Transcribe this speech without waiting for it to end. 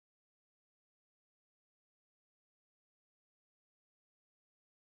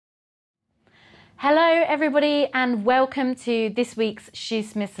Hello everybody and welcome to this week's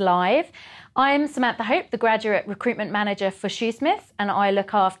Shoosmiths Live. I'm Samantha Hope, the Graduate Recruitment Manager for Shoosmiths, and I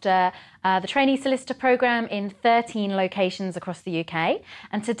look after the trainee solicitor programme in 13 locations across the UK.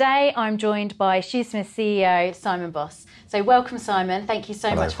 And today I'm joined by Shoosmiths CEO Simon Boss. So welcome Simon, thank you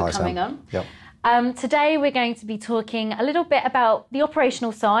so much for coming on. Yep. Today we're going to be talking a little bit about the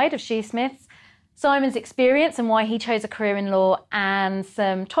operational side of Shoosmiths, Simon's experience and why he chose a career in law, and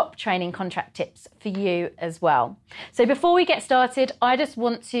some top training contract tips for you as well. So before we get started, I just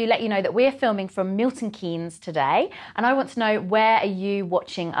want to let you know that we're filming from Milton Keynes today, and I want to know, where are you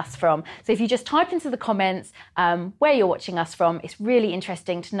watching us from? So if you just type into the comments where you're watching us from, it's really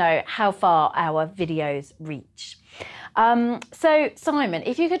interesting to know how far our videos reach. So Simon,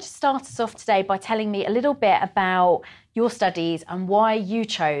 if you could just start us off today by telling me a little bit about your studies and why you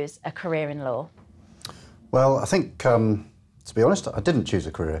chose a career in law. Well, I think, to be honest, I didn't choose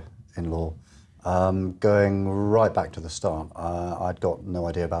a career in law. Going right back to the start, I'd got no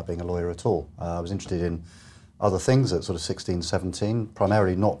idea about being a lawyer at all. I was interested in other things at sort of 16, 17,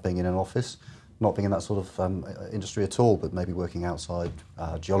 primarily not being in an office, not being in that sort of industry at all, but maybe working outside.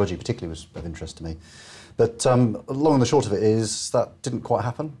 Geology particularly was of interest to me. But long and the short of it is that didn't quite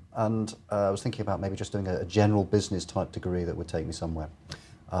happen, and I was thinking about maybe just doing a general business type degree that would take me somewhere.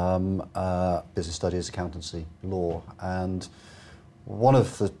 Business studies, accountancy, law, and one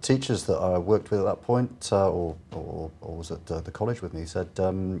of the teachers that I worked with at that point, or was at the college with me, said,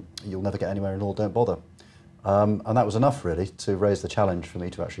 "You'll never get anywhere in law, don't bother." And that was enough, really, to raise the challenge for me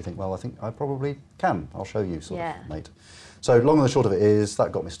to actually think, well, I think I probably can. I'll show you, sort of, mate. So long and the short of it is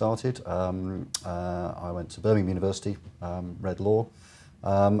that got me started. I went to Birmingham University, read law,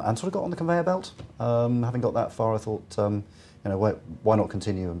 and sort of got on the conveyor belt. Having got that far, I thought, why not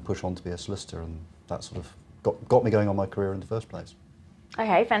continue and push on to be a solicitor? And that sort of got me going on my career in the first place.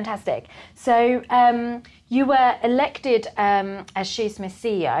 Okay, fantastic. So you were elected as Shoosmiths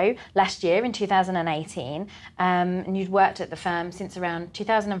CEO last year in 2018, and you'd worked at the firm since around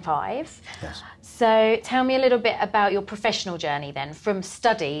 2005. Yes. So tell me a little bit about your professional journey then, from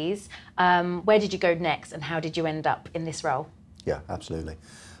studies. Where did you go next, and how did you end up in this role? Yeah, absolutely.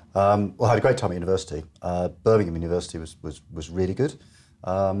 Well, I had a great time at university. Birmingham University was really good.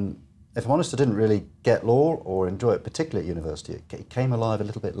 If I'm honest, I didn't really get law or enjoy it particularly at university. It came alive a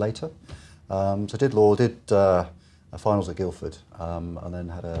little bit later. So I did law, did finals at Guildford, and then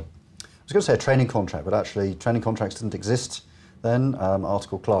had I was going to say a training contract, but actually training contracts didn't exist then.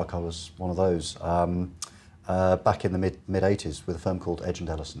 Article clerk, I was one of those, back in the mid-80s with a firm called Edge &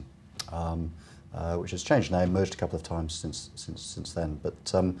 Ellison. Which has changed name, merged a couple of times since then. But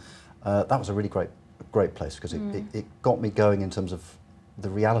that was a really great place, because it got me going in terms of the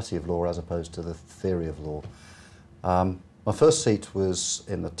reality of law as opposed to the theory of law. My first seat was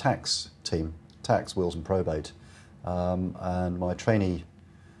in the tax team, tax, wills and probate, and my training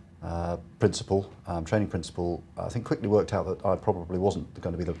principal, I think quickly worked out that I probably wasn't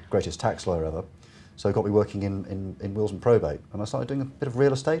going to be the greatest tax lawyer ever, so it got me working in wills and probate, and I started doing a bit of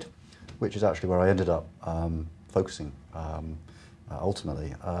real estate, which is actually where I ended up focusing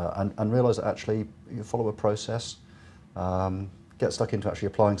ultimately, and realised that actually you follow a process, get stuck into actually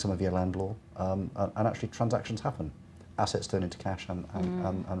applying some of your land law, and actually transactions happen. Assets turn into cash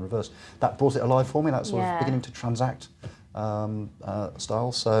and reverse. That brought it alive for me, that sort of beginning to transact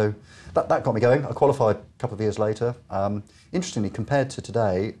style. So that got me going. I qualified a couple of years later. Interestingly, compared to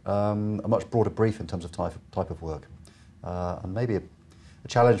today, a much broader brief in terms of type of work. And maybe a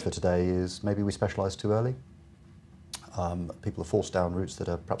challenge for today is maybe we specialise too early. People are forced down routes that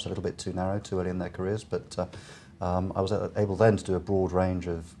are perhaps a little bit too narrow, too early in their careers, but I was able then to do a broad range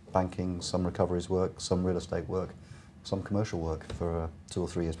of banking, some recoveries work, some real estate work, some commercial work for 2 or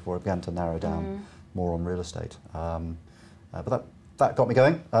 3 years before I began to narrow down more on real estate. But that got me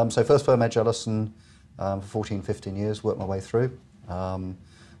going. So first firm Edge Ellison for 14, 15 years, worked my way through.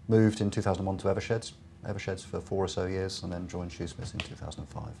 Moved in 2001 to Eversheds for 4 or so years, and then joined Shoosmiths in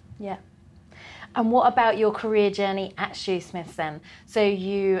 2005. Yeah. And what about your career journey at Shoosmiths then? So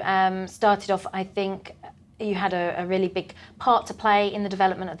you started off, I think you had a really big part to play in the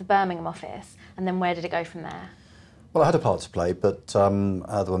development of the Birmingham office, and then where did it go from there? Well, I had a part to play, but there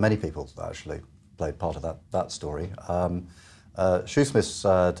were many people that actually played part of that story.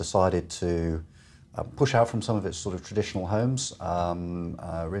 Shoosmiths decided to push out from some of its sort of traditional homes,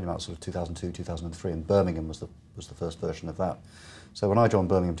 really about sort of 2002, 2003, and Birmingham was the first version of that. So when I joined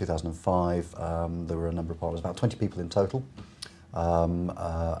Birmingham in 2005, there were a number of partners, about 20 people in total,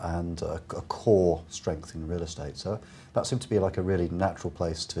 and a core strength in real estate. So that seemed to be like a really natural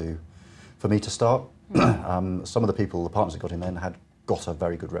place for me to start. Some of the partners that got in then had got a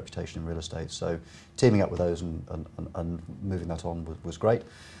very good reputation in real estate. So teaming up with those and moving that on was great.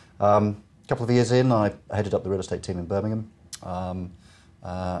 A couple of years in, I headed up the real estate team in Birmingham.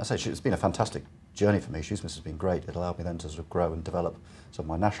 It's been a fantastic journey for me. Shoosmiths has been great. It allowed me then to sort of grow and develop some of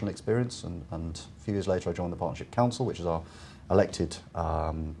my national experience, and a few years later I joined the Partnership Council, which is our elected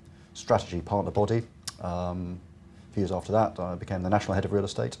strategy partner body. A few years after that I became the national head of real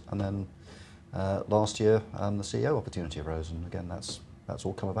estate, and then last year the CEO opportunity arose, and again that's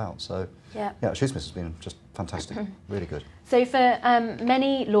all come about. So yeah, Shoosmiths has been just fantastic, really good. So for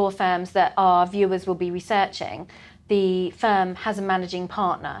many law firms that our viewers will be researching, the firm has a managing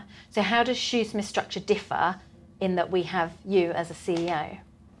partner. So how does Shoosmiths structure differ in that we have you as a CEO?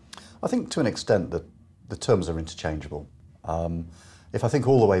 I think to an extent that the terms are interchangeable. If I think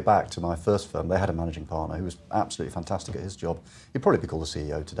all the way back to my first firm, they had a managing partner who was absolutely fantastic at his job. He'd probably be called the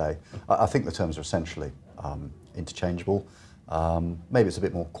CEO today. I think the terms are essentially interchangeable. Maybe it's a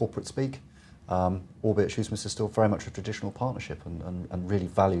bit more corporate speak, albeit Shoosmiths is still very much a traditional partnership and really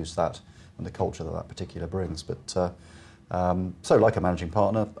values that and the culture that particular brings. But so like a managing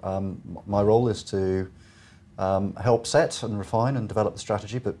partner, my role is to help set and refine and develop the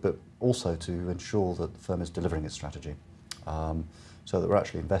strategy, but also to ensure that the firm is delivering its strategy. So that we're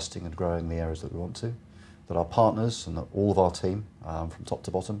actually investing and growing the areas that we want to, that our partners and that all of our team, from top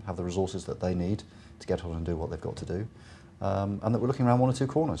to bottom, have the resources that they need to get on and do what they've got to do, and that we're looking around one or two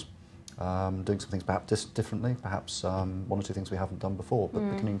corners, doing some things perhaps differently, perhaps one or two things we haven't done before, but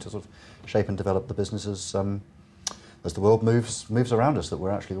beginning to sort of shape and develop the businesses as the world moves around us, that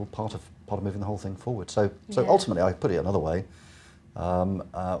we're actually all part of moving the whole thing forward. So ultimately, I put it another way,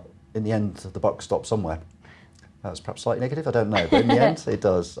 in the end, the buck stops somewhere. That's perhaps slightly negative, I don't know, but in the end it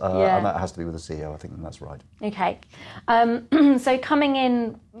does, and that has to be with the CEO, I think, and that's right. Okay, so coming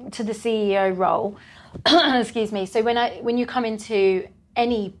in to the CEO role, excuse me, so when you come into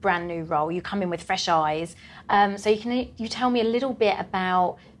any brand new role, you come in with fresh eyes, so you tell me a little bit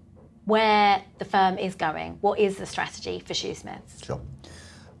about where the firm is going, what is the strategy for Shoosmiths? Sure.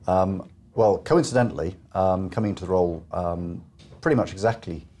 Well, coincidentally, coming into the role pretty much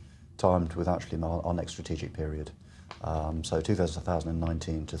exactly timed with actually our next strategic period, so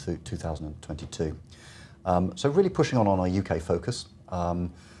 2019 to 2022. So really pushing on our UK focus.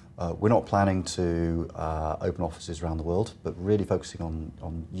 We're not planning to open offices around the world, but really focusing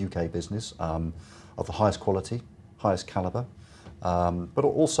on UK business of the highest quality, highest calibre, but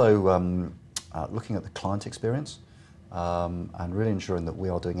also looking at the client experience and really ensuring that we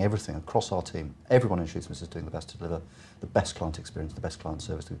are doing everything across our team. Everyone in Shoosmiths is doing the best to deliver the best client experience, the best client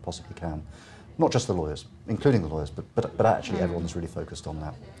service that we possibly can. Not just the lawyers, including the lawyers, but actually everyone's really focused on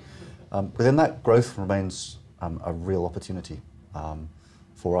that. Within that, growth remains a real opportunity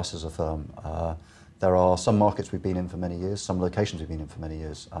for us as a firm. There are some markets we've been in for many years, some locations we've been in for many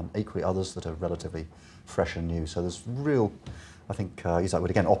years, equally others that are relatively fresh and new. So there's real, I think, use that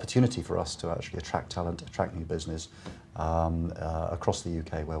word again, opportunity for us to actually attract talent, attract new business across the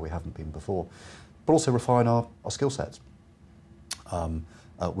UK where we haven't been before, but also refine our skill sets.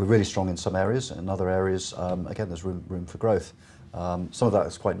 We're really strong in some areas, and in other areas, again, there's room for growth. Some of that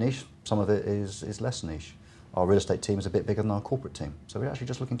is quite niche, some of it is less niche. Our real estate team is a bit bigger than our corporate team, so we're actually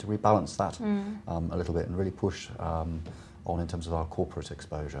just looking to rebalance that a little bit and really push on in terms of our corporate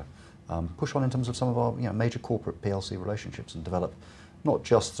exposure. Push on in terms of some of our major corporate PLC relationships and develop not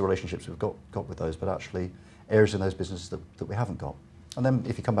just the relationships we've got with those, but actually areas in those businesses that we haven't got. And then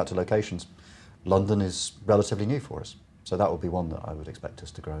if you come back to locations, London is relatively new for us, so that would be one that I would expect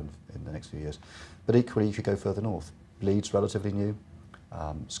us to grow in the next few years. But equally, if you go further north, Leeds relatively new,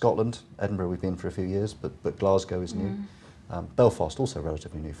 Scotland, Edinburgh we've been for a few years, but Glasgow is new. Belfast also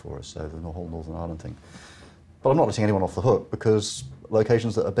relatively new for us, so the whole Northern Ireland thing. But I'm not letting anyone off the hook, because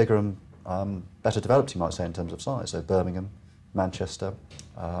locations that are bigger and better developed, you might say, in terms of size, so Birmingham, Manchester,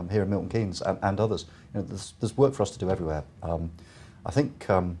 here in Milton Keynes, and others. There's work for us to do everywhere. I think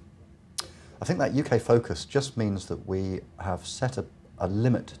that UK focus just means that we have set a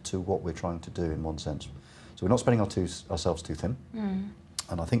limit to what we're trying to do in one sense. So we're not spreading ourselves too thin.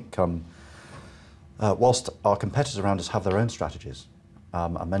 And I think whilst our competitors around us have their own strategies,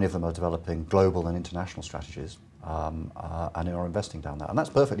 and many of them are developing global and international strategies, and are investing down that. And that's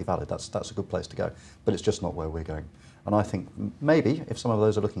perfectly valid, that's a good place to go, but it's just not where we're going. And I think maybe if some of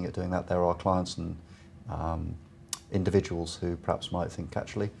those are looking at doing that, there are clients and individuals who perhaps might think,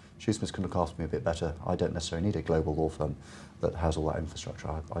 actually, Shoosmiths can look after me a bit better. I don't necessarily need a global law firm that has all that infrastructure.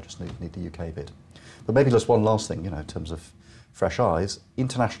 I just need the UK bit. But maybe just one last thing, in terms of fresh eyes,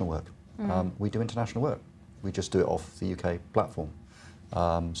 international work. We do international work. We just do it off the UK platform.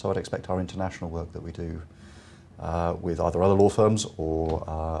 So I'd expect our international work that we do with either other law firms or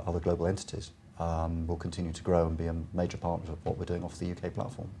other global entities. Will continue to grow and be a major part of what we're doing off the UK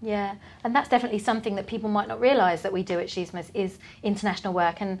platform. Yeah, and that's definitely something that people might not realise that we do at Shoosmiths is international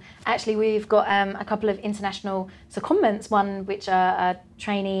work. And actually we've got a couple of international secondments, one which are a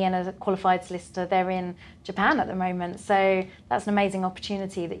trainee and a qualified solicitor. They're in Japan at the moment. So that's an amazing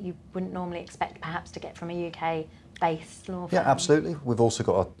opportunity that you wouldn't normally expect perhaps to get from a UK-based law firm. Yeah, absolutely. We've also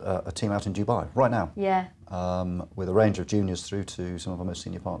got a team out in Dubai right now. Yeah. With a range of juniors through to some of our most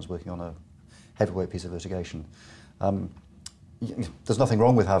senior partners working on a heavyweight piece of litigation. There's nothing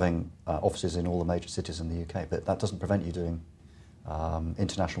wrong with having offices in all the major cities in the UK, but that doesn't prevent you doing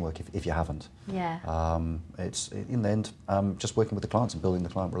international work if you haven't. Yeah. It's, in the end, just working with the clients and building the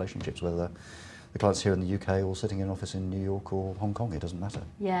client relationships, whether the client's here in the UK or sitting in an office in New York or Hong Kong, it doesn't matter.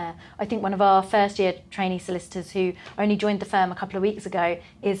 Yeah, I think one of our first year trainee solicitors who only joined the firm a couple of weeks ago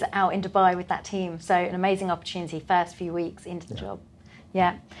is out in Dubai with that team. So an amazing opportunity, first few weeks into the job.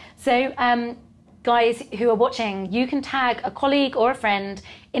 Yeah. So guys who are watching, you can tag a colleague or a friend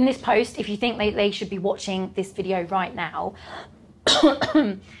in this post if you think they should be watching this video right now.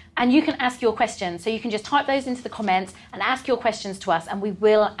 And you can ask your questions. So you can just type those into the comments and ask your questions to us and we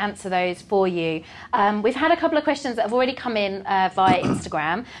will answer those for you. We've had a couple of questions that have already come in via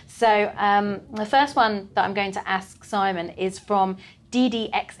Instagram. So the first one that I'm going to ask Simon is from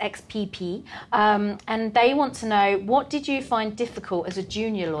DDXXPP, and they want to know, what did you find difficult as a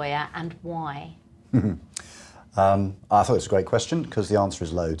junior lawyer and why? I thought it was a great question because the answer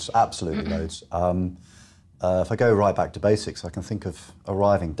is loads, absolutely loads. If I go right back to basics, I can think of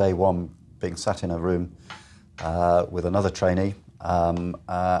arriving day one, being sat in a room with another trainee, and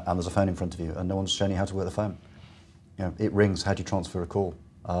there's a phone in front of you, and no one's showing you how to work the phone. You know, it rings. How do you transfer a call?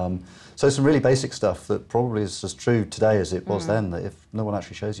 So some really basic stuff that probably is as true today as it was then. That if no one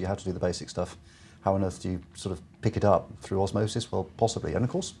actually shows you how to do the basic stuff, how on earth do you sort of pick it up through osmosis? Well, possibly, and of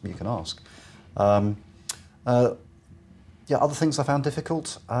course you can ask. Yeah, other things I found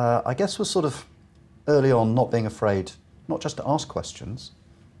difficult, I guess, was sort of early on not being afraid, not just to ask questions,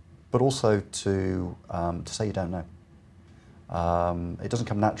 but also to say you don't know. It doesn't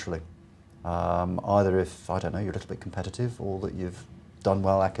come naturally. Either if, I don't know, you're a little bit competitive or that you've done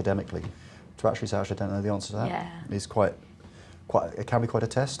well academically, to actually say, actually, I don't know the answer to that is quite, it can be quite a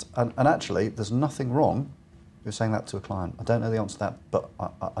test. And actually, there's nothing wrong with saying that to a client. I don't know the answer to that, but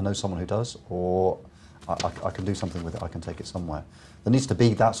I know someone who does, or I can do something with it, I can take it somewhere. There needs to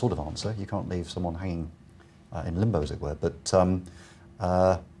be that sort of answer. You can't leave someone hanging in limbo, as it were. But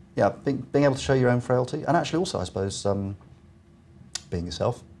yeah, being able to show your own frailty, and actually also, I suppose, being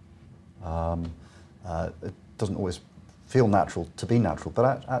yourself. It doesn't always feel natural to be natural,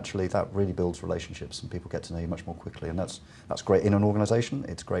 but actually that really builds relationships and people get to know you much more quickly, and that's great in an organisation.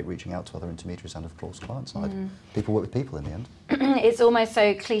 It's great reaching out to other intermediaries and, of course, client side. People work with people in the end. It's almost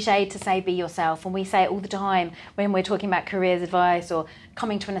so cliched to say be yourself, and we say it all the time when we're talking about careers advice or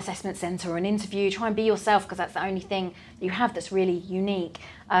coming to an assessment centre or an interview. Try and be yourself, because that's the only thing you have that's really unique.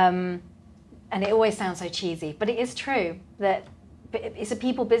 And it always sounds so cheesy, but it is true that it's a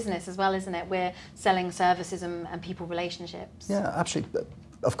people business as well, isn't it? We're selling services and people relationships. Yeah, absolutely.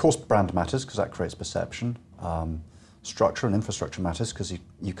 Of course, brand matters because that creates perception. Structure and infrastructure matters because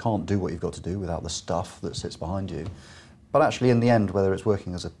you can't do what you've got to do without the stuff that sits behind you. But actually, in the end, whether it's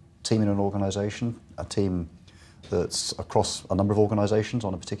working as a team in an organisation, a team that's across a number of organisations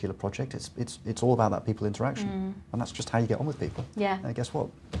on a particular project, it's all about that people interaction, and that's just how you get on with people. Yeah. And guess what?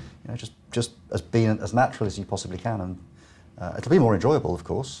 You know, just as being as natural as you possibly can, and it'll be more enjoyable, of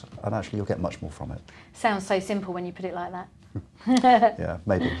course, and actually you'll get much more from it. Sounds so simple when you put it like that. Yeah,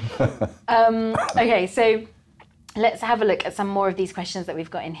 maybe. Okay, so let's have a look at some more of these questions that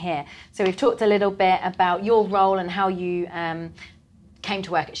we've got in here. So we've talked a little bit about your role and how you came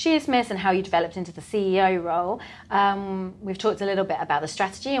to work at Shoosmiths and how you developed into the CEO role. We've talked a little bit about the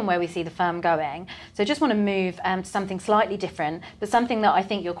strategy and where we see the firm going. So I just want to move to something slightly different, but something that I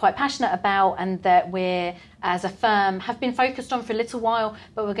think you're quite passionate about and that we're, as a firm, have been focused on for a little while,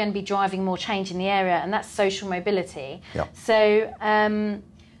 but we're going to be driving more change in the area, and that's social mobility. Yeah. So,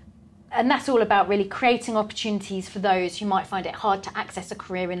 and that's all about really creating opportunities for those who might find it hard to access a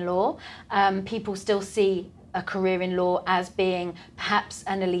career in law. People still see a career in law as being perhaps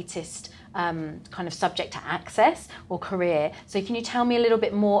an elitist kind of subject to access or career. So can you tell me a little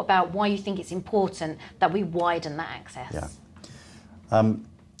bit more about why you think it's important that we widen that access? Yeah.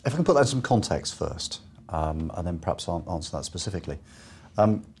 If I can put that in some context first, and then perhaps answer that specifically.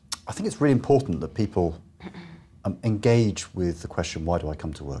 I think it's really important that people engage with the question, why do I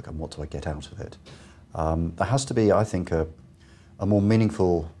come to work and what do I get out of it? There has to be, I think, a more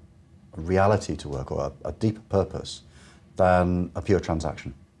meaningful reality to work, or a deeper purpose than a pure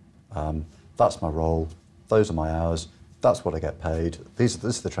transaction. That's my role, those are my hours, that's what I get paid, this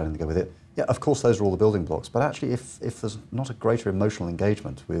is the training that go with it. Yeah, of course those are all the building blocks, but actually if there's not a greater emotional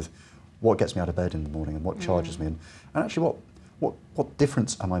engagement with what gets me out of bed in the morning and what charges me, and actually what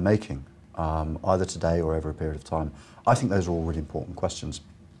difference am I making, either today or over a period of time, I think those are all really important questions.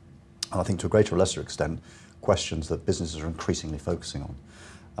 And I think to a greater or lesser extent, questions that businesses are increasingly focusing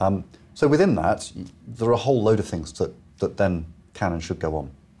on. So within that, there are a whole load of things that then can and should go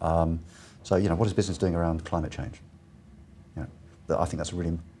on. So, what is business doing around climate change? I think that's a really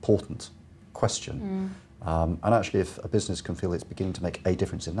important question. And actually, if a business can feel it's beginning to make a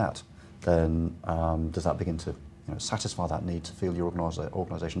difference in that, then does that begin to satisfy that need to feel your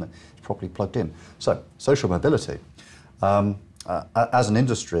organisation is properly plugged in? So, social mobility. As an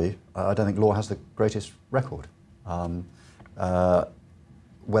industry, I don't think law has the greatest record.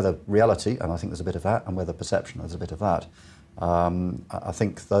 Whether reality, and I think there's a bit of that, and whether perception, there's a bit of that. I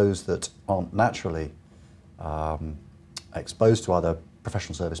think those that aren't naturally exposed to either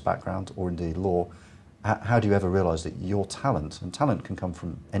professional service background or indeed law, how do you ever realise that your talent, and talent can come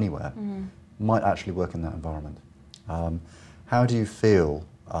from anywhere, might actually work in that environment? How do you feel,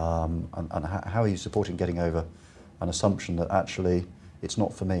 and how are you supporting getting over an assumption that actually it's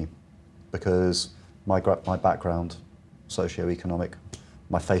not for me because my background, socio-economic,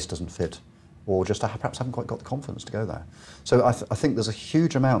 my face doesn't fit, or just I perhaps haven't quite got the confidence to go there. So I think there's a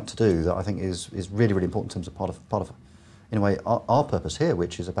huge amount to do that I think is really, really important in terms of part of in a way, our purpose here,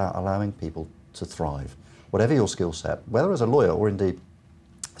 which is about allowing people to thrive. Whatever your skill set, whether as a lawyer or indeed,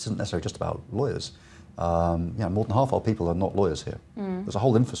 this isn't necessarily just about lawyers. More than half our people are not lawyers here. There's a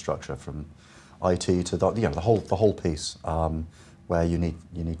whole infrastructure from IT to the whole piece where you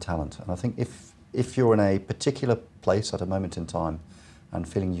need talent. And I think if you're in a particular place at a moment in time and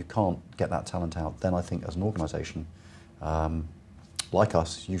feeling you can't get that talent out, then I think as an organisation, like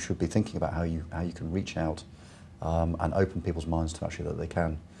us, you should be thinking about how you can reach out and open people's minds to actually that they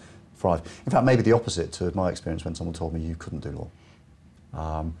can thrive. In fact, maybe the opposite to my experience when someone told me you couldn't do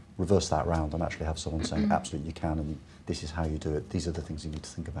law. Reverse that round and actually have someone saying, absolutely you can, and this is how you do it, these are the things you need to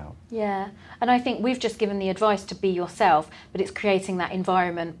think about. Yeah, and I think we've just given the advice to be yourself, but it's creating that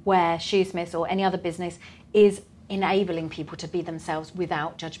environment where Shoosmiths or any other business is enabling people to be themselves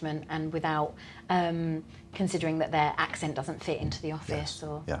without judgment and without considering that their accent doesn't fit into the office.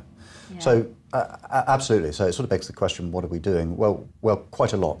 Yes. Yeah. So absolutely. So it sort of begs the question: what are we doing? Well,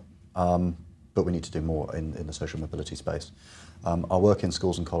 quite a lot, but we need to do more in the social mobility space. I work in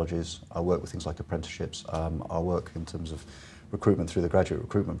schools and colleges. I work with things like apprenticeships. I work in terms of recruitment through the graduate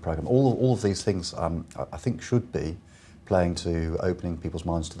recruitment program. All of these things, I think, should be playing to opening people's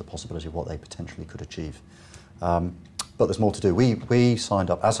minds to the possibility of what they potentially could achieve. But there's more to do. We signed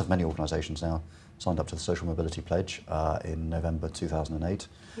up, as have many organisations now, signed up to the Social Mobility Pledge in November 2008.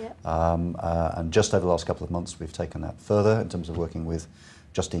 Yep. And just over the last couple of months, we've taken that further in terms of working with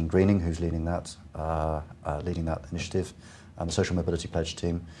Justine Greening, who's leading that initiative, and the Social Mobility Pledge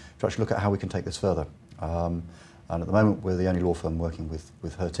team, to actually look at how we can take this further. And at the moment, we're the only law firm working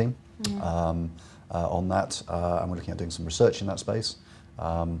with her team on that, and we're looking at doing some research in that space,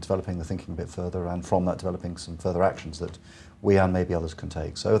 developing the thinking a bit further, and from that developing some further actions that we and maybe others can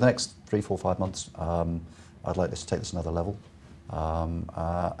take. So over the next 3, 4, 5 months, I'd like this to take this another level,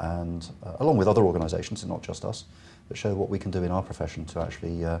 and along with other organisations, and not just us, that show what we can do in our profession to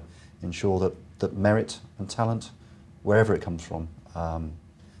actually ensure that merit and talent, wherever it comes from,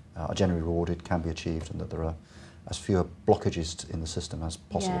 are generally rewarded, can be achieved, and that there are as fewer blockages in the system as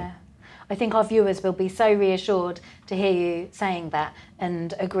possible. Yeah. I think our viewers will be so reassured to hear you saying that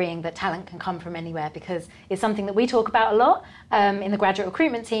and agreeing that talent can come from anywhere, because it's something that we talk about a lot in the graduate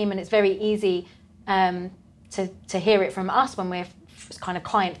recruitment team, and it's very easy to hear it from us when we're kind of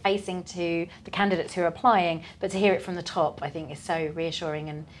client facing to the candidates who are applying, but to hear it from the top, I think, is so reassuring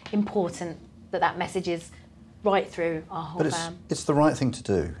and important that message is right through our whole firm. It's the right thing to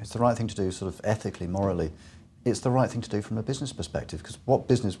do. It's the right thing to do sort of ethically, morally. It's the right thing to do from a business perspective, because what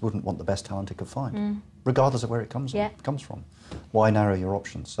business wouldn't want the best talent it could find, regardless of where it comes from? Why narrow your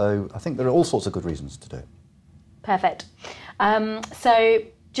options? So I think there are all sorts of good reasons to do it. Perfect. So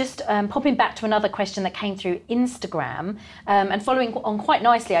just popping back to another question that came through Instagram, and following on quite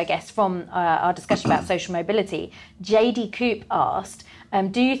nicely, I guess, from our discussion about social mobility, JD Coop asked,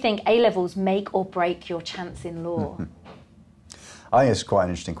 do you think A-levels make or break your chance in law? I think it's quite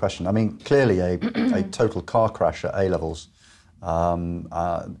an interesting question. I mean, clearly a total car crash at A-levels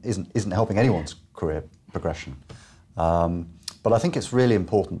isn't helping anyone's career progression. But I think it's really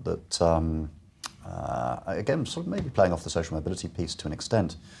important that, again, sort of maybe playing off the social mobility piece to an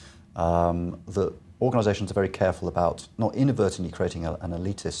extent, that organisations are very careful about not inadvertently creating an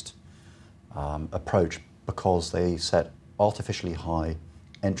elitist approach because they set artificially high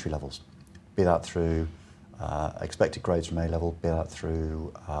entry levels, be that through expected grades from A-level, be that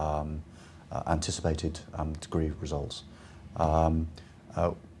through anticipated degree results.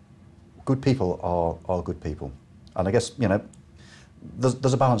 Good people are good people. And I guess,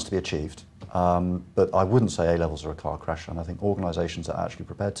 there's a balance to be achieved. But I wouldn't say A-levels are a car crash, and I think organisations are actually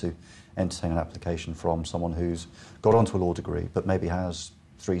prepared to entertain an application from someone who's got onto a law degree but maybe has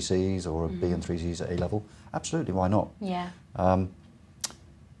 3 Cs or a B and 3 Cs at A-level. Absolutely, why not? Yeah.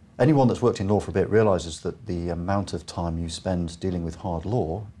 Anyone that's worked in law for a bit realises that the amount of time you spend dealing with hard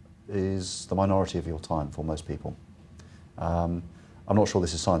law is the minority of your time for most people. I'm not sure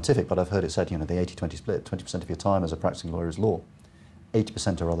this is scientific, but I've heard it said, the 80-20 split, 20% of your time as a practicing lawyer is law,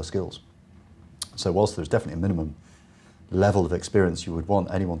 80% are other skills. So whilst there's definitely a minimum level of experience you would want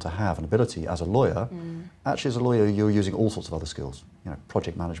anyone to have, an ability as a lawyer, actually as a lawyer you're using all sorts of other skills,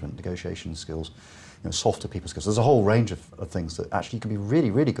 project management, negotiation skills, softer people skills. There's a whole range of things that actually you can be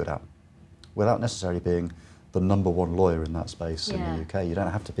really, really good at without necessarily being the number one lawyer in that space in the UK. You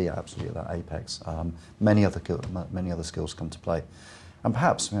don't have to be absolutely at that apex. Many other skills come to play. And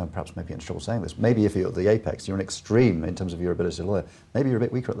perhaps maybe in trouble saying this, maybe if you're at the apex, you're an extreme in terms of your ability as a lawyer, maybe you're a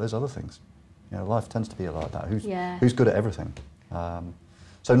bit weaker at those other things. Life tends to be like that. Who's good at everything?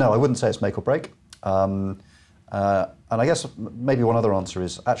 So no, I wouldn't say it's make or break. And I guess maybe one other answer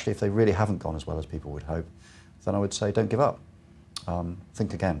is actually if they really haven't gone as well as people would hope, then I would say don't give up.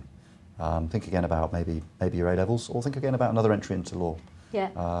 Think again. Think again about maybe your A-levels, or think again about another entry into law. Yeah.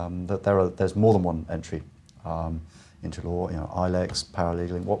 That there's more than one entry into law. ILEX,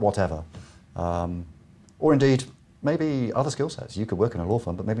 paralegaling, whatever, or indeed maybe other skill sets. You could work in a law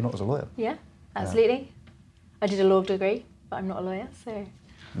firm, but maybe not as a lawyer. Yeah, absolutely. I did a law degree, but I'm not a lawyer, so.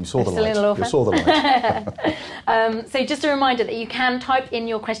 You saw the light. You saw the light. So just a reminder that you can type in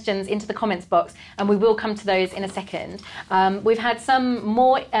your questions into the comments box, and we will come to those in a second. We've had some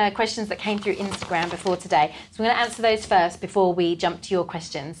more questions that came through Instagram before today, so we're going to answer those first before we jump to your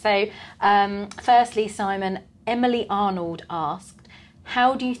questions. So firstly, Simon, Emily Arnold asked,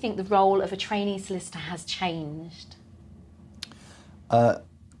 how do you think the role of a trainee solicitor has changed?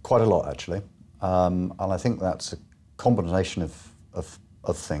 Quite a lot, actually. And I think that's a combination of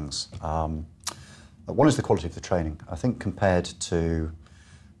things. One is the quality of the training. I think compared to,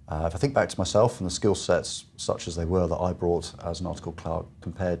 if I think back to myself and the skill sets such as they were that I brought as an article clerk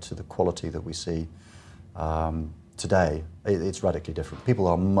compared to the quality that we see today, it's radically different. People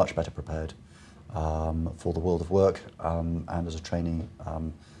are much better prepared for the world of work and as a trainee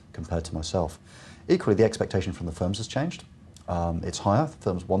compared to myself. Equally, the expectation from the firms has changed. It's higher,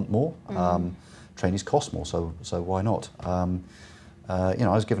 firms want more, trainees cost more, so why not? I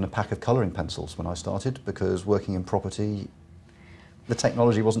was given a pack of colouring pencils when I started because working in property, the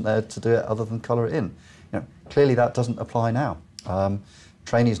technology wasn't there to do it other than colour it in. Clearly that doesn't apply now.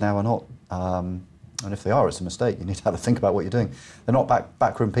 Trainees now are not, and if they are, it's a mistake. You need to have a think about what you're doing. They're not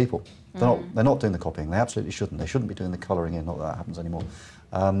backroom people. They're not doing the copying. They absolutely shouldn't. They shouldn't be doing the colouring in. Not that happens anymore.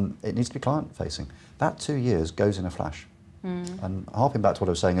 It needs to be client facing. That 2 years goes in a flash. And harping back to what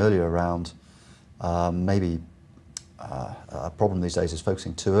I was saying earlier around maybe a problem these days is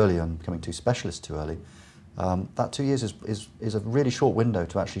focusing too early and becoming too specialist too early. That 2 years is a really short window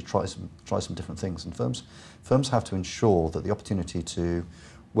to actually try some different things. And firms have to ensure that the opportunity to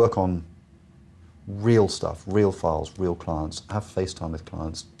work on real stuff, real files, real clients, have face time with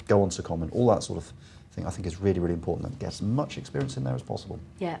clients, go on to comment, all that sort of thing, I think is really, really important, and get as much experience in there as possible.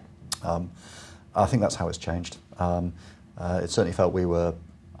 Yeah. I think that's how it's changed. It certainly felt we were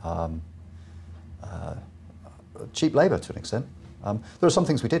cheap labour to an extent. There are some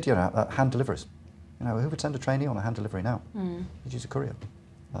things we did, hand deliveries. Who would send a trainee on a hand delivery now? You'd use a courier.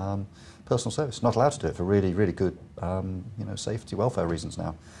 Personal service, not allowed to do it for really, really good, safety, welfare reasons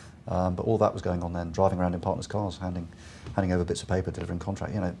now. But all that was going on then, driving around in partners' cars, handing over bits of paper, delivering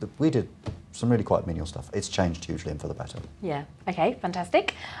contract. We did some really quite menial stuff. It's changed hugely and for the better. Yeah. Okay,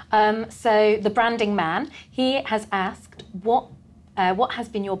 fantastic. So the branding man, he has asked, what has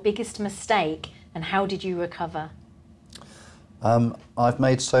been your biggest mistake and how did you recover? I've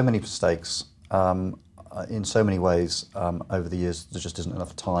made so many mistakes in so many ways over the years. There just isn't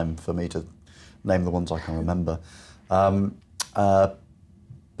enough time for me to name the ones I can remember.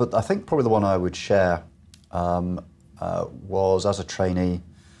 But I think probably the one I would share was as a trainee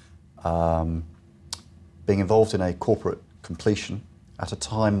being involved in a corporate completion at a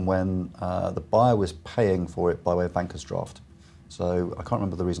time when the buyer was paying for it by way of banker's draft. So I can't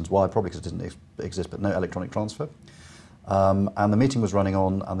remember the reasons why, probably because it didn't exist, but no electronic transfer. And the meeting was running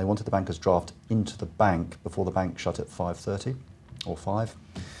on, and they wanted the banker's draft into the bank before the bank shut at 5:30 or 5.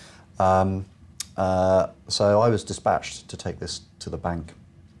 So I was dispatched to take this to the bank.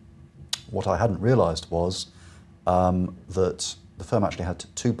 What I hadn't realised was that the firm actually had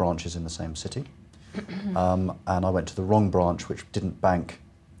 2 branches in the same city, and I went to the wrong branch, which didn't bank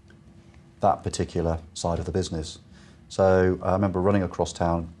that particular side of the business. So I remember running across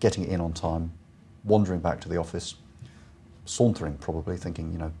town, getting it in on time, wandering back to the office, sauntering probably,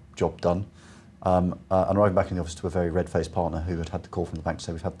 thinking, job done, and arriving back in the office to a very red-faced partner who had the call from the bank to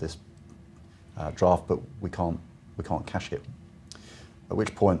say, we've had this draft, but we can't cash it. At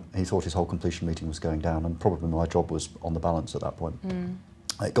which point he thought his whole completion meeting was going down, and probably my job was on the balance at that point.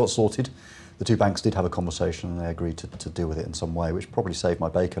 It got sorted. The 2 banks did have a conversation, and they agreed to deal with it in some way, which probably saved my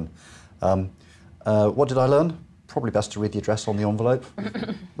bacon. What did I learn? Probably best to read the address on the envelope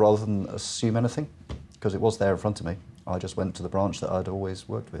rather than assume anything, because it was there in front of me. I just went to the branch that I'd always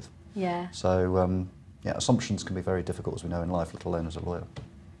worked with. Yeah. So, assumptions can be very difficult, as we know in life, let alone as a lawyer.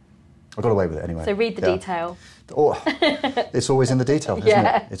 I got away with it anyway. So read the detail. It's always in the detail, isn't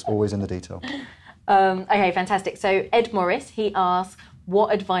it? It's always in the detail. Okay, fantastic. So Ed Morris, he asks,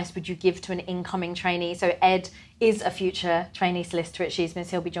 what advice would you give to an incoming trainee? So Ed is a future trainee solicitor at Shoosmiths.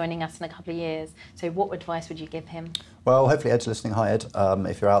 He'll be joining us in a couple of years. So what advice would you give him? Well, hopefully Ed's listening. Hi, Ed,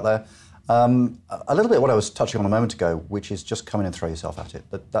 if you're out there. A little bit what I was touching on a moment ago, which is just come in and throw yourself at it.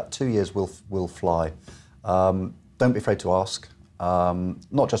 That 2 years will fly. Don't be afraid to ask.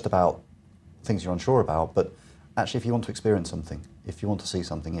 Not just about things you're unsure about, but actually if you want to experience something, if you want to see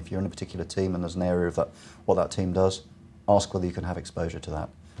something, if you're in a particular team and there's an area of what that team does, ask whether you can have exposure to that.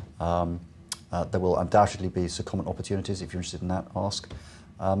 There will undoubtedly be secondment opportunities. If you're interested in that, ask.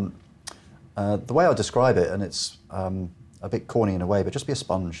 The way I describe it, and it's a bit corny in a way, but just be a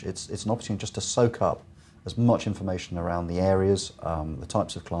sponge. It's an opportunity just to soak up as much information around the areas, the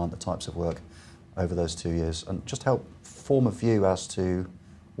types of client, the types of work over those 2 years, and just help form a view as to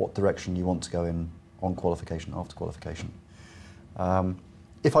what direction you want to go in on qualification, after qualification.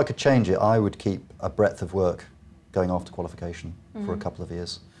 If I could change it, I would keep a breadth of work going after qualification for a couple of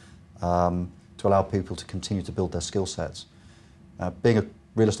years to allow people to continue to build their skill sets. Being a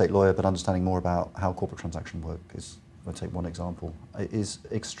real estate lawyer but understanding more about how corporate transaction work is, I'll take one example, is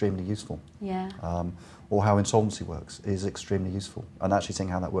extremely useful. Yeah. Or how insolvency works is extremely useful, and actually seeing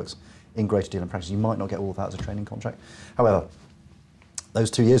how that works in greater deal in practice. You might not get all of that as a training contract. However, those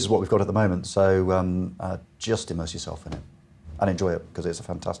 2 years is what we've got at the moment, so just immerse yourself in it and enjoy it, because it's a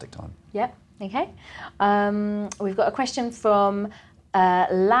fantastic time. Yep, okay. We've got a question from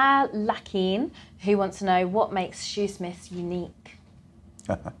La Lakin, who wants to know what makes Shoosmiths unique.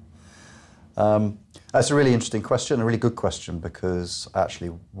 That's a really interesting question, a really good question, because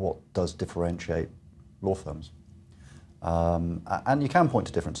actually what does differentiate law firms? And you can point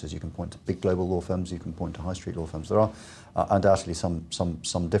to differences. You can point to big global law firms, you can point to high street law firms. There are undoubtedly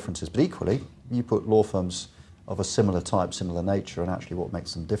some differences, but equally you put law firms of a similar type, similar nature, and actually what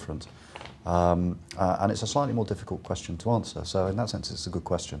makes them different. And it's a slightly more difficult question to answer, so in that sense it's a good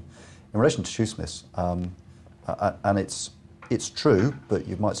question. In relation to Shoosmiths, and it's true, but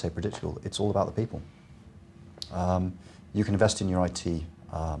you might say predictable, it's all about the people. You can invest in your IT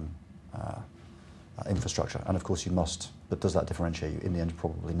infrastructure, and of course you must, but does that differentiate you? In the end,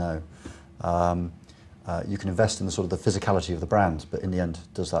 probably no. You can invest in the sort of the physicality of the brand, but in the end,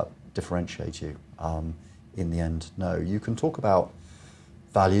 does that differentiate you? In the end, no. You can talk about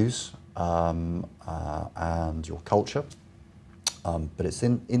values and your culture, but it's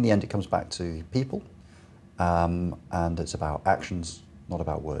in the end, it comes back to people, and it's about actions, not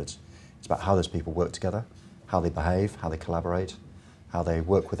about words. It's about how those people work together, how they behave, how they collaborate, how they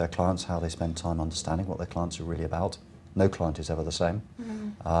work with their clients, how they spend time understanding what their clients are really about. No client is ever the same.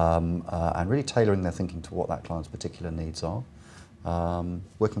 And really tailoring their thinking to what that client's particular needs are.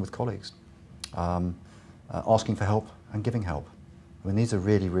 Working with colleagues. Asking for help and giving help. I mean, these are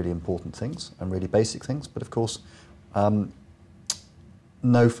really, really important things and really basic things, but of course,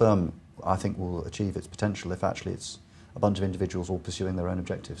 no firm, I think, will achieve its potential if actually it's a bunch of individuals all pursuing their own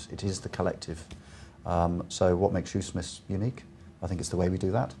objectives. It is the collective. So what makes Shoosmiths unique? I think it's the way we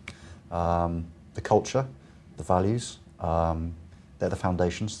do that. The culture, the values, they're the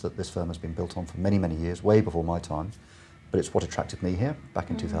foundations that this firm has been built on for many, many years, way before my time. But it's what attracted me here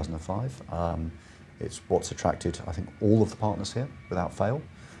back in 2005. It's what's attracted, I think, all of the partners here, without fail.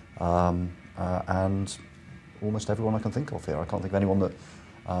 And almost everyone I can think of here. I can't think of anyone that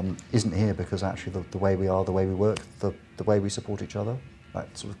isn't here because actually the way we are, the way we work, the way we support each other,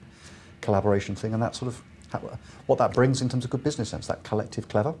 that sort of collaboration thing, and that sort of what that brings in terms of good business sense, that collective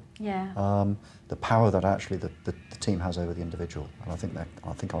clever. Yeah. The power that actually the team has over the individual, and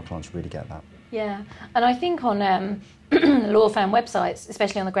I think our clients really get that. Yeah, and I think on law firm websites,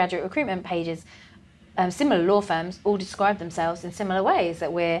 especially on the graduate recruitment pages, similar law firms all describe themselves in similar ways,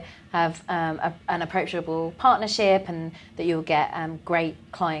 that we have an approachable partnership, and that you'll get great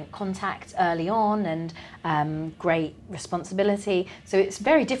client contact early on, and great responsibility. So it's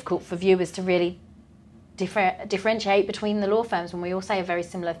very difficult for viewers to really differentiate between the law firms when we all say a very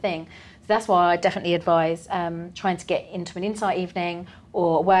similar thing. So that's why I definitely advise trying to get into an insight evening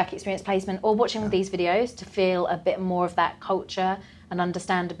or a work experience placement, or watching these videos to feel a bit more of that culture and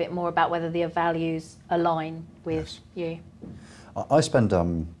understand a bit more about whether their values align with you. I spend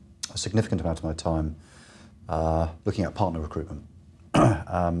a significant amount of my time looking at partner recruitment.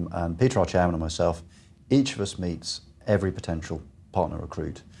 And Peter, our chairman, and myself, each of us meets every potential partner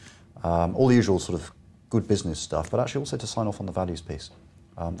recruit. All the usual sort of good business stuff, but actually also to sign off on the values piece.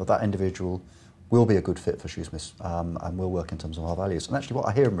 That individual will be a good fit for Shoosmiths, and will work in terms of our values. And actually what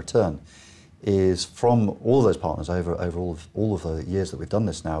I hear in return is from all of those partners over all of the years that we've done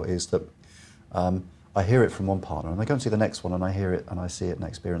this now, is that I hear it from one partner and I go and see the next one, and I hear it and I see it and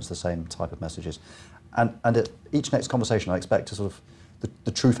experience the same type of messages. And at each next conversation I expect to sort of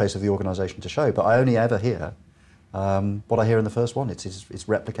the true face of the organisation to show, but I only ever hear what I hear in the first one. It's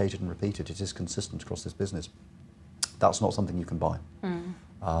replicated and repeated. It is consistent across this business. That's not something you can buy.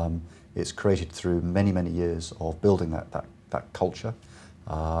 It's created through many, many years of building that culture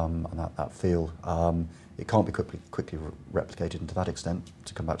and that feel. It can't be quickly replicated, and to that extent,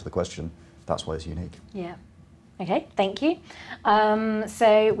 to come back to the question, that's why it's unique. Yeah. Okay, thank you.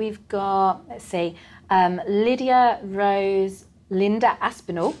 So we've got, let's see, Lydia Rose Linda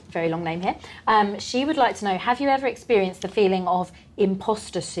Aspinall, very long name here. She would like to know, have you ever experienced the feeling of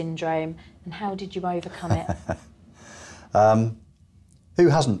imposter syndrome, and how did you overcome it? Who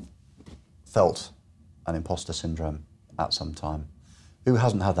hasn't felt an imposter syndrome at some time? Who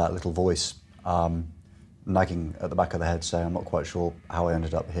hasn't had that little voice nagging at the back of the head saying, I'm not quite sure how I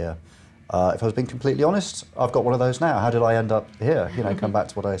ended up here? If I was being completely honest, I've got one of those now. How did I end up here? Come back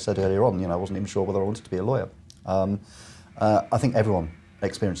to what I said earlier on. I wasn't even sure whether I wanted to be a lawyer. I think everyone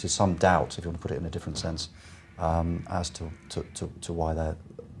experiences some doubt, if you want to put it in a different sense, as to why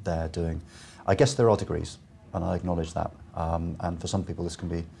they're doing. I guess there are degrees, and I acknowledge that. And for some people, this can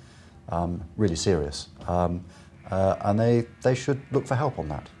be really serious. And they should look for help on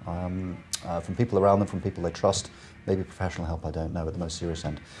that, from people around them, from people they trust, maybe professional help, I don't know, at the most serious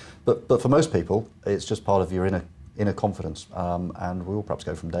end. But for most people, it's just part of your inner confidence, and we all perhaps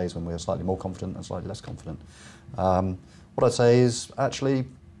go from days when we're slightly more confident and slightly less confident. What I'd say is actually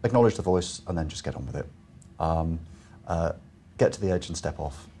acknowledge the voice and then just get on with it. Get to the edge and step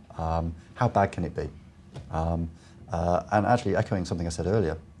off. How bad can it be? And actually echoing something I said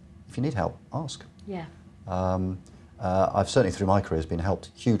earlier, if you need help, ask. Yeah. I've certainly through my career been helped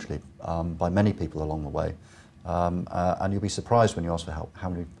hugely by many people along the way. And you'll be surprised when you ask for help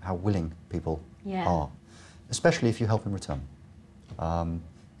how willing people are, especially if you help in return.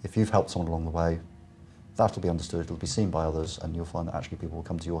 If you've helped someone along the way, that'll be understood, it'll be seen by others, and you'll find that actually people will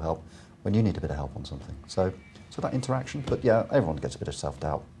come to your help when you need a bit of help on something. So that interaction, but yeah, everyone gets a bit of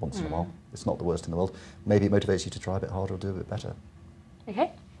self-doubt once in a while. It's not the worst in the world. Maybe it motivates you to try a bit harder or do a bit better.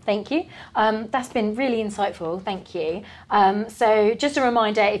 Okay. Thank you. That's been really insightful. Thank you. So just a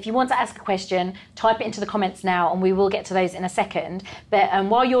reminder, if you want to ask a question, type it into the comments now and we will get to those in a second. But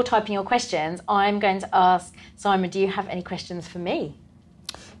while you're typing your questions, I'm going to ask Simon, do you have any questions for me?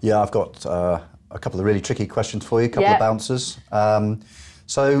 Yeah, I've got a couple of really tricky questions for you, a couple of bouncers.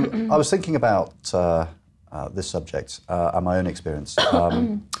 So I was thinking about this subject and my own experience.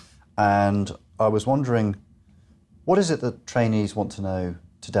 And I was wondering, what is it that trainees want to know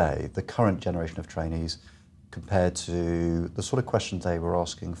today, the current generation of trainees, compared to the sort of questions they were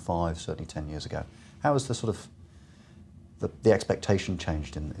asking 5, certainly 10 years ago? How has the sort of the expectation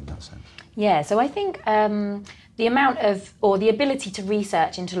changed in that sense? Yeah, so I think the amount of, or the ability to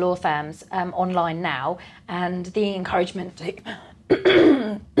research into law firms online now, and the encouragement to,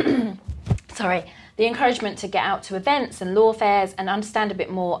 the encouragement to get out to events and law fairs and understand a bit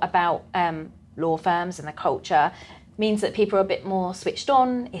more about law firms and the culture, means that people are a bit more switched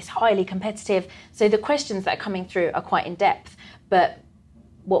on. It's highly competitive. So the questions that are coming through are quite in depth. But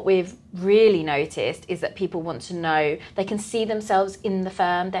what we've really noticed is that people want to know, they can see themselves in the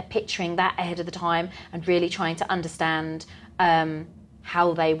firm, they're picturing that ahead of the time and really trying to understand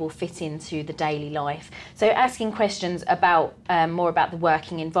how they will fit into the daily life. So asking questions about more about the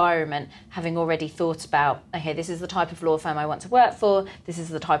working environment, having already thought about, okay, this is the type of law firm I want to work for, this is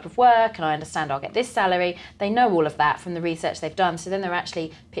the type of work, and I understand I'll get this salary. They know all of that from the research they've done, so then they're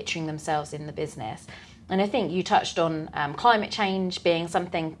actually picturing themselves in the business. And I think you touched on climate change being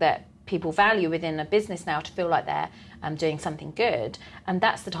something that people value within a business now, to feel like they're doing something good. And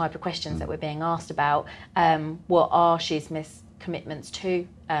that's the type of questions that we're being asked about. What are Shoosmiths' commitments to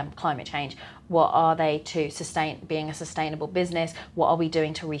climate change? What are they to being a sustainable business? What are we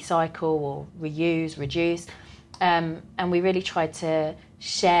doing to recycle or reuse, reduce? And we really tried to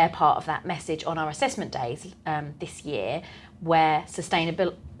share part of that message on our assessment days this year, where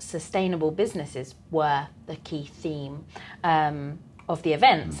sustainable businesses were the key theme of the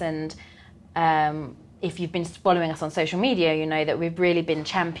events. And if you've been following us on social media, you know that we've really been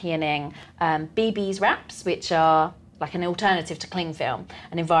championing BB's wraps, which are like an alternative to cling film,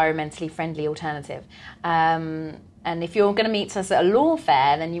 an environmentally friendly alternative. And if you're going to meet us at a law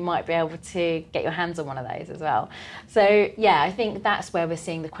fair, then you might be able to get your hands on one of those as well. So yeah, I think that's where we're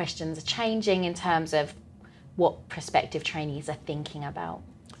seeing the questions are changing in terms of what prospective trainees are thinking about.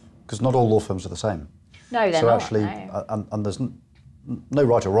 Because not all law firms are the same. No, they're so not. Actually, no. And there's no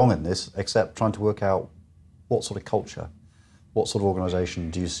right or wrong in this, except trying to work out what sort of culture, what sort of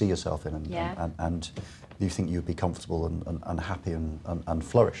organisation do you see yourself in, and do you think you'd be comfortable and happy and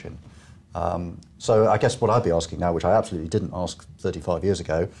flourish in. So I guess what I'd be asking now, which I absolutely didn't ask 35 years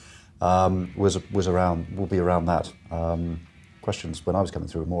ago, will be around that. Questions when I was coming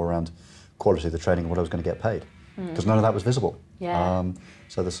through were more around quality of the training and what I was going to get paid, because none of that was visible. Yeah.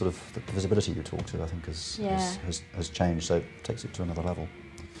 So the sort of the visibility you talk to, I think, has changed. So it takes it to another level.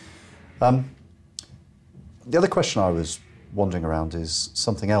 The other question I was wandering around is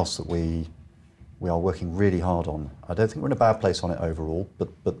something else that we are working really hard on. I don't think we're in a bad place on it overall, but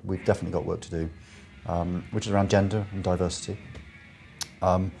we've definitely got work to do, which is around gender and diversity.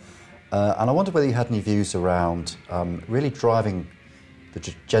 And I wondered whether you had any views around really driving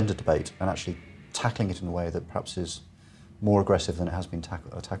the gender debate and actually tackling it in a way that perhaps is more aggressive than it has been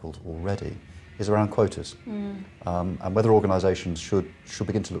tackled already, is around quotas. And whether organisations should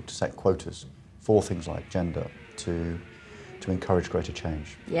begin to look to set quotas for things like gender to encourage greater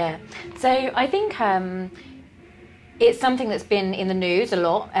change. Yeah, so I think it's something that's been in the news a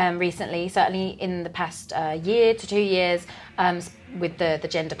lot recently, certainly in the past year to 2 years, with the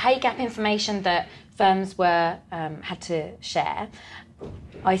gender pay gap information that firms had to share.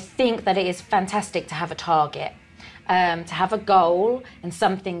 I think that it is fantastic to have a target, to have a goal and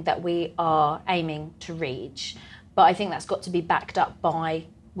something that we are aiming to reach. But I think that's got to be backed up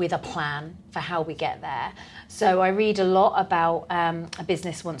with a plan for how we get there. So I read a lot about a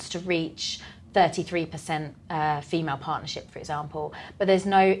business wants to reach 33% female partnership, for example, but there's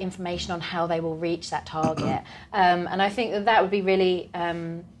no information on how they will reach that target. And I think that would be really,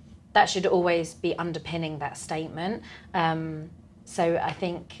 that should always be underpinning that statement. So I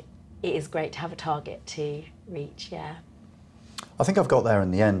think it is great to have a target to reach, yeah. I think I've got there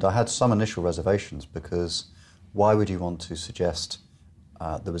in the end. I had some initial reservations, because why would you want to suggest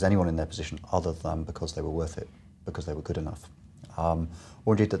there was anyone in their position other than because they were worth it, because they were good enough, or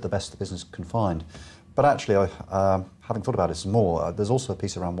indeed that the best the business can find. But actually, having thought about it some more, there's also a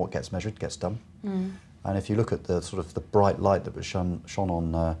piece around what gets measured gets done. And if you look at the sort of the bright light that was shone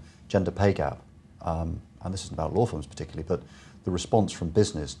on gender pay gap, and this isn't about law firms particularly, but the response from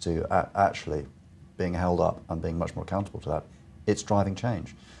business to actually being held up and being much more accountable to that, it's driving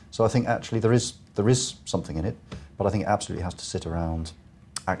change. So I think actually there is something in it, but I think it absolutely has to sit around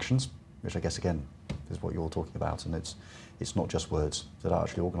actions, which I guess again is what you're talking about, and it's not just words, that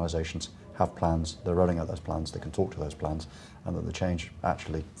actually organisations have plans, they're rolling out those plans, they can talk to those plans, and that the change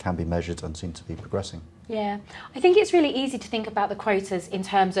actually can be measured and seem to be progressing. Yeah, I think it's really easy to think about the quotas in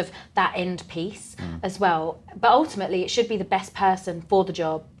terms of that end piece as well, but ultimately it should be the best person for the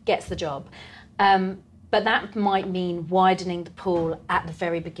job gets the job. But that might mean widening the pool at the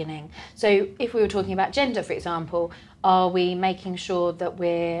very beginning. So if we were talking about gender, for example, are we making sure that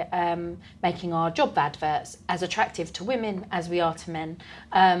we're making our job adverts as attractive to women as we are to men,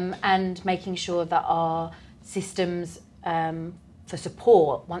 and making sure that our systems for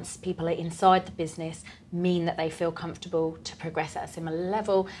support, once people are inside the business, mean that they feel comfortable to progress at a similar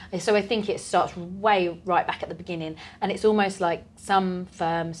level. So I think it starts way right back at the beginning, and it's almost like some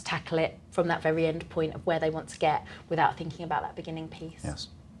firms tackle it from that very end point of where they want to get without thinking about that beginning piece. Yes.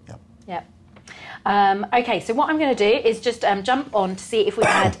 Yep. Okay, so what I'm going to do is just jump on to see if we've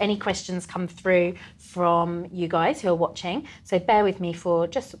had any questions come through from you guys who are watching. So bear with me for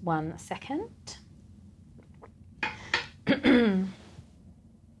just 1 second.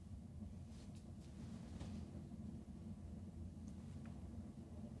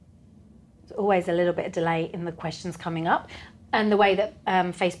 There's always a little bit of delay in the questions coming up, and the way that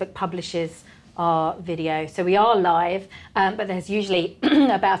Facebook publishes our video. So we are live, but there's usually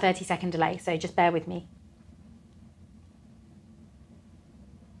about a 30-second delay, so just bear with me.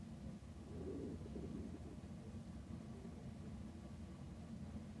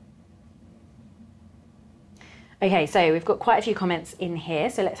 Okay, so we've got quite a few comments in here,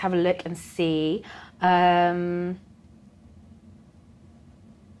 so let's have a look and see.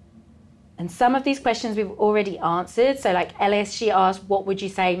 And some of these questions we've already answered. So like Ellis, she asked, what would you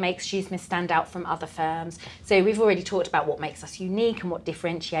say makes Shoosmiths stand out from other firms? So we've already talked about what makes us unique and what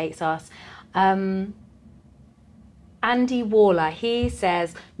differentiates us. Andy Waller, he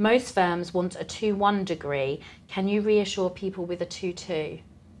says, most firms want a 2-1 degree. Can you reassure people with a 2-2?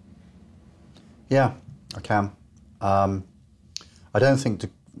 Yeah, I can. I don't think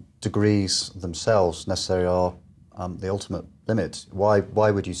degrees themselves necessarily are the ultimate limit. Why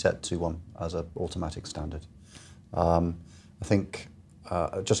would you set 2-1 as an automatic standard? I think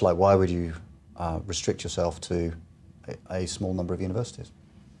just like why would you restrict yourself to a small number of universities?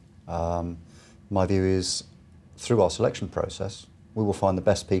 My view is through our selection process, we will find the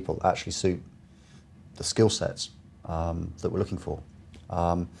best people that actually suit the skill sets that we're looking for.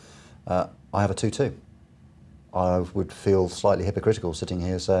 I have a 2-2. I would feel slightly hypocritical sitting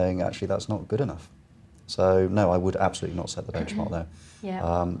here saying, actually, that's not good enough. So, no, I would absolutely not set the benchmark there.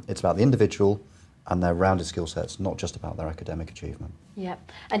 Yeah. It's about the individual and their rounded skill sets, not just about their academic achievement. Yeah,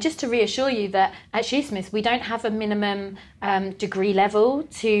 and just to reassure you that at Shoosmiths, we don't have a minimum degree level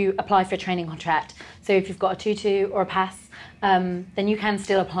to apply for a training contract. So if you've got a 2-2 or a pass, then you can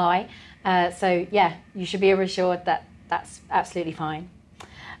still apply. So, yeah, you should be reassured that that's absolutely fine.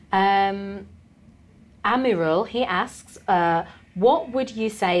 Amiral, he asks, what would you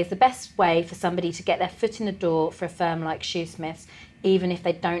say is the best way for somebody to get their foot in the door for a firm like Shoosmiths, even if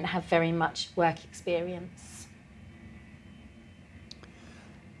they don't have very much work experience?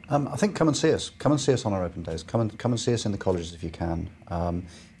 I think come and see us. Come and see us on our open days. Come and see us in the colleges if you can.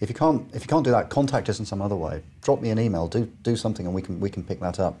 If you can't do that, contact us in some other way. Drop me an email. Do something, and we can pick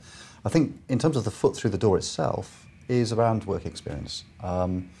that up. I think in terms of the foot through the door itself is around work experience.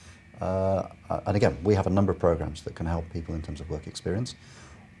 And again, we have a number of programs that can help people in terms of work experience,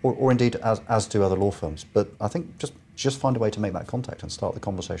 or indeed as do other law firms. But I think just find a way to make that contact and start the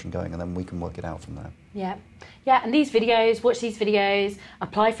conversation going, and then we can work it out from there. Yeah, and these videos, watch these videos,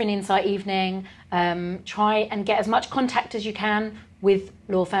 apply for an insight evening, try and get as much contact as you can with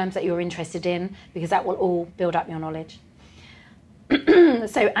law firms that you're interested in, because that will all build up your knowledge.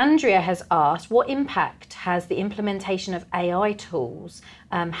 So Andrea has asked, what impact has the implementation of AI tools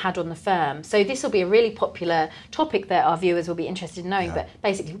had on the firm? So this will be a really popular topic that our viewers will be interested in knowing, but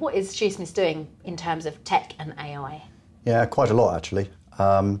basically what is Shoosmiths doing in terms of tech and AI? Yeah, quite a lot actually.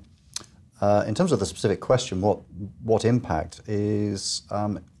 In terms of the specific question, what impact is,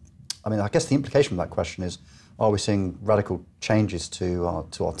 I guess the implication of that question is, are we seeing radical changes to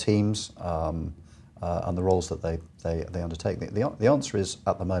our teams and the roles that they undertake? The answer is,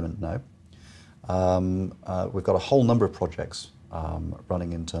 at the moment, no. We've got a whole number of projects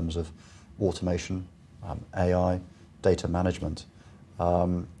running in terms of automation, AI, data management,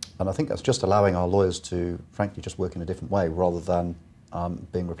 and I think that's just allowing our lawyers to, frankly, just work in a different way rather than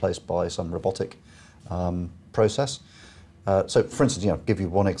being replaced by some robotic process. So, for instance, give you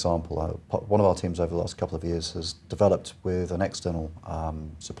one example. One of our teams over the last couple of years has developed with an external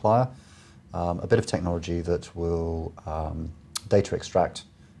supplier a bit of technology that will data extract,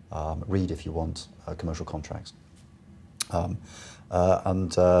 read, if you want, commercial contracts. And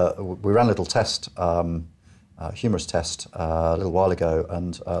we ran a little test, humorous test, a little while ago,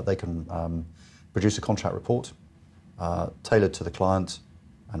 and they can produce a contract report tailored to the client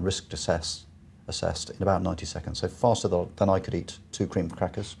and risk assessed in about 90 seconds. So faster than I could eat 2 cream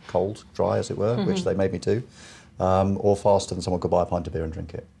crackers, cold, dry as it were, which they made me do, or faster than someone could buy a pint of beer and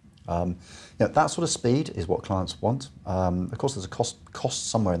drink it. That sort of speed is what clients want. Of course, there's a cost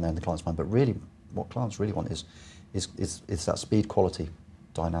somewhere in there in the client's mind, but really, what clients really want is that speed quality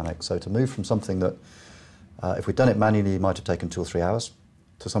dynamic. So to move from something that, if we'd done it manually, might have taken 2 or 3 hours,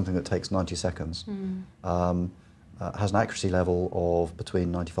 to something that takes 90 seconds, has an accuracy level of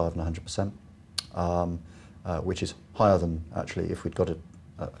between 95 and 100%, which is higher than actually if we'd got a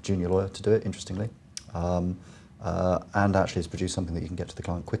junior lawyer to do it, interestingly. And actually has produced something that you can get to the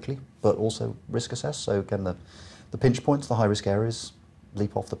client quickly, but also risk assess. So again, the pinch points, the high risk areas,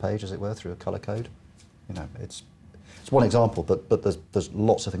 leap off the page, as it were, through a colour code. It's one example, but there's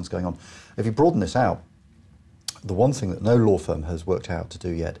lots of things going on. If you broaden this out, the one thing that no law firm has worked out to do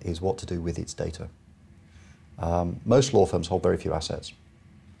yet is what to do with its data. Most law firms hold very few assets.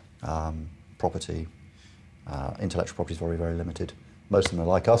 property, intellectual property is very, very limited. Most of them are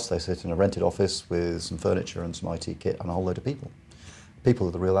like us. They sit in a rented office with some furniture and some IT kit and a whole load of people. People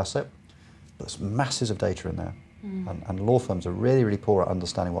are the real asset. But there's masses of data in there. And law firms are really, really poor at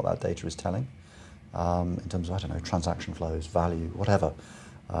understanding what that data is telling in terms of, I don't know, transaction flows, value, whatever.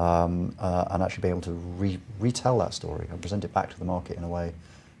 And actually being able to retell that story and present it back to the market in a way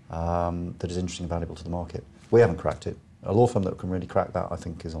that is interesting and valuable to the market. We haven't cracked it. A law firm that can really crack that, I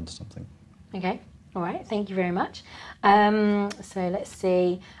think, is onto something. Okay. All right, thank you very much. So let's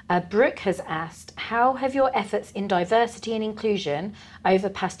see. Brooke has asked, how have your efforts in diversity and inclusion over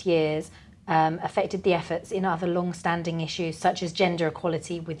past years affected the efforts in other long-standing issues such as gender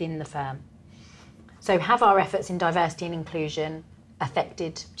equality within the firm? So have our efforts in diversity and inclusion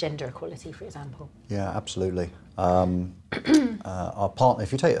affected gender equality, for example? Yeah, absolutely. Our partner,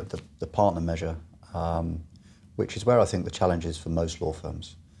 if you take the partner measure, which is where I think the challenge is for most law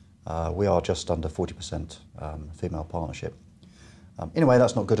firms, we are just under 40% female partnership. In a way,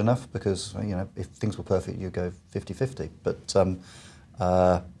 that's not good enough because, you know, if things were perfect, you'd go 50-50. But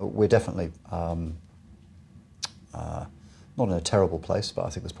we're definitely not in a terrible place, but I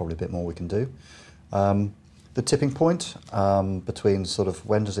think there's probably a bit more we can do. The tipping point between sort of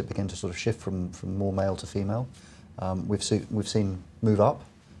when does it begin to sort of shift from more male to female, we've seen move up.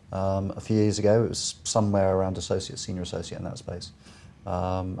 A few years ago, it was somewhere around associate, senior associate in that space.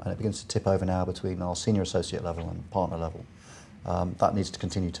 And it begins to tip over now between our senior associate level and partner level. That needs to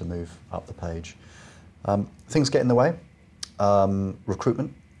continue to move up the page. Things get in the way.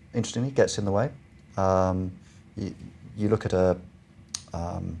 Recruitment, interestingly, gets in the way. You look at a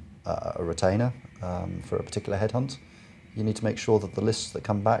retainer for a particular headhunt, you need to make sure that the lists that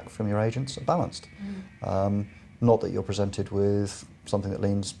come back from your agents are balanced. Not that you're presented with something that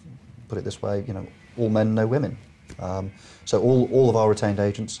leans, put it this way, you know, all men, no women. So all of our retained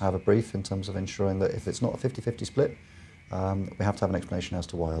agents have a brief in terms of ensuring that if it's not a 50-50 split, we have to have an explanation as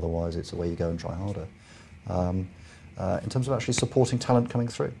to why, otherwise it's away you go and try harder. In terms of actually supporting talent coming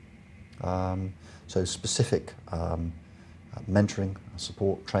through. So specific mentoring,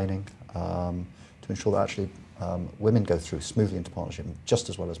 support, training to ensure that actually women go through smoothly into partnership just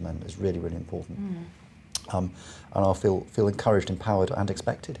as well as men is really, really important. And I feel encouraged, empowered and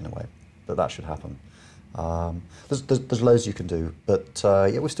expected in a way that should happen. There's loads you can do, but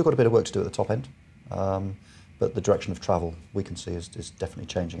yeah, we've still got a bit of work to do at the top end. But the direction of travel we can see is definitely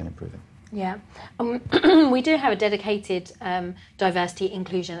changing and improving. Yeah, we do have a dedicated diversity,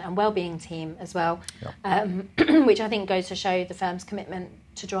 inclusion and wellbeing team as well, which I think goes to show the firm's commitment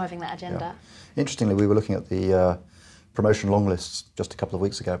to driving that agenda. Yeah. Interestingly, we were looking at the promotion long lists just a couple of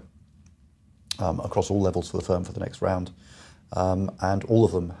weeks ago across all levels for the firm for the next round, and all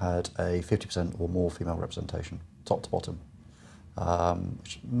of them had a 50% or more female representation, top to bottom.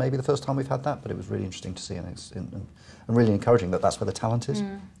 Which may be the first time we've had that, but it was really interesting to see, and it's and really encouraging that that's where the talent is.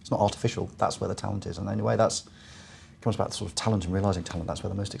 It's not artificial, that's where the talent is. And anyway, that's comes back to sort of talent and realising talent. That's where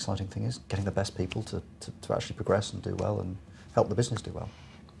the most exciting thing is, getting the best people to actually progress and do well and help the business do well.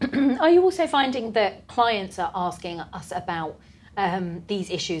 Are you also finding that clients are asking us about these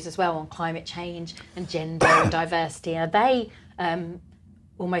issues as well on climate change and gender and diversity? Are they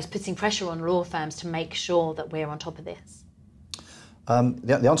almost putting pressure on law firms to make sure that we're on top of this?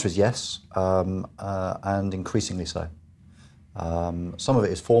 The answer is yes, and increasingly so. Some of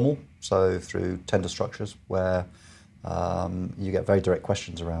it is formal, so through tender structures where you get very direct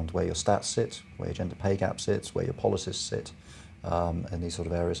questions around where your stats sit, where your gender pay gap sits, where your policies sit, in these sort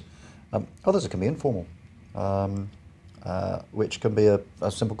of areas. Others can be informal, which can be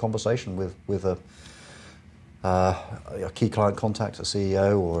a simple conversation with a key client contact, a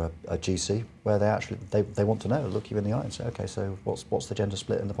CEO or a GC, where they want to know, look you in the eye and say, okay, so what's the gender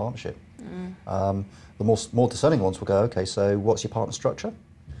split in the partnership? The more discerning ones will go, okay, so what's your partner structure?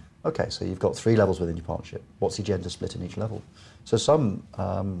 Okay, so you've got 3 levels within your partnership. What's your gender split in each level? So some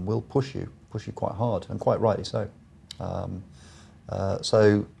will push you quite hard, and quite rightly so.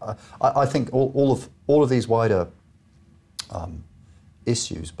 So I think all of these wider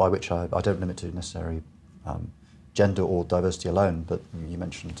issues, by which I don't limit to necessarily gender or diversity alone, but we've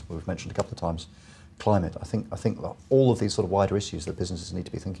mentioned a couple of times climate. I think that all of these sort of wider issues that businesses need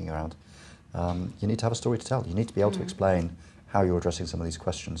to be thinking around, you need to have a story to tell. You need to be able to explain how you're addressing some of these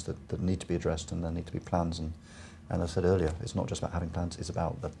questions that need to be addressed, and there need to be plans. And as I said earlier, it's not just about having plans, it's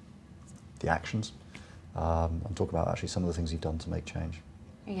about the actions. And talk about actually some of the things you've done to make change.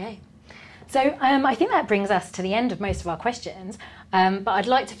 Okay. So I think that brings us to the end of most of our questions, but I'd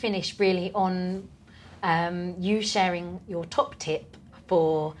like to finish really on you sharing your top tip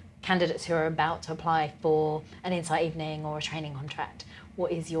for candidates who are about to apply for an insight evening or a training contract.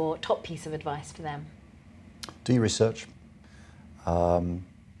 what is your top piece of advice for them? Do your research.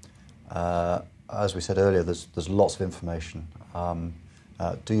 As we said earlier, there's lots of information.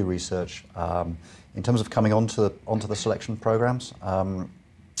 Do your research. In terms of coming onto the selection programs,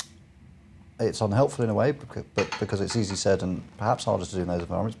 it's unhelpful in a way, but because it's easy said and perhaps harder to do in those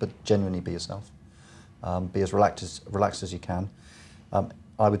environments. But genuinely be yourself. Be as relaxed as you can.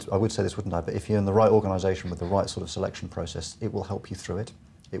 I would say this, wouldn't I? But if you're in the right organisation with the right sort of selection process, it will help you through it.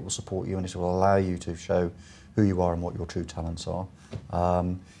 It will support you, and it will allow you to show who you are and what your true talents are.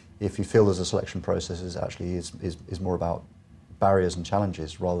 If you feel there's a selection process is more about barriers and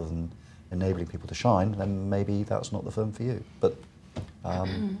challenges rather than enabling people to shine, then maybe that's not the firm for you. But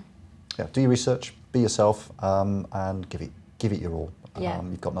yeah, do your research, be yourself, and give it your all. Yeah.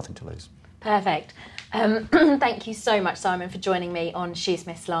 You've got nothing to lose. Perfect. Thank you so much, Simon, for joining me on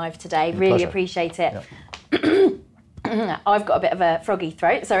Shoosmiths Live today. Really Pleasure. appreciate it. Yep. I've got a bit of a froggy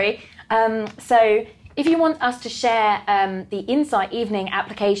throat, sorry. So if you want us to share the Insight Evening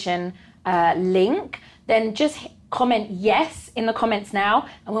application link, then just comment yes in the comments now,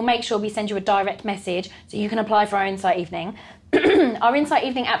 and we'll make sure we send you a direct message so you can apply for our Insight Evening. Our Insight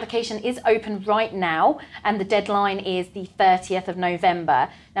Evening application is open right now, and the deadline is the 30th of November.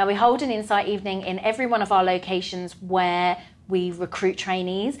 Now, we hold an Insight Evening in every one of our locations where we recruit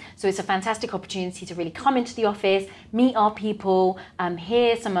trainees, so it's a fantastic opportunity to really come into the office, meet our people,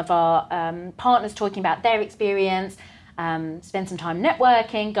 hear some of our partners talking about their experience, spend some time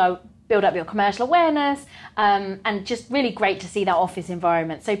networking, go build up your commercial awareness, and just really great to see that office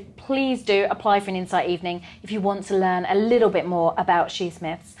environment. So please do apply for an Insight Evening if you want to learn a little bit more about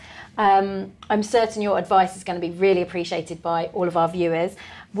Shoosmiths. I'm certain your advice is going to be really appreciated by all of our viewers.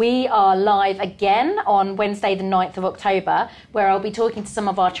 We are live again on Wednesday the 9th of October, where I'll be talking to some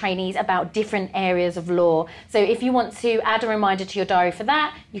of our trainees about different areas of law. So if you want to add a reminder to your diary for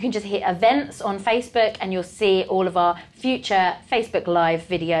that, you can just hit events on Facebook and you'll see all of our future Facebook Live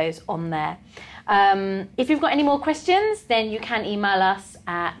videos on there. If you've got any more questions, then you can email us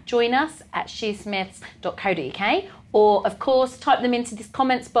at joinus@shoosmiths.co.uk, or of course type them into this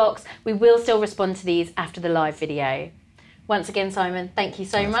comments box. We will still respond to these after the live video. Once again, Simon, thank you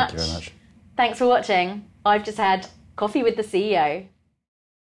so much. Thank you very much. Thanks for watching. I've just had coffee with the CEO.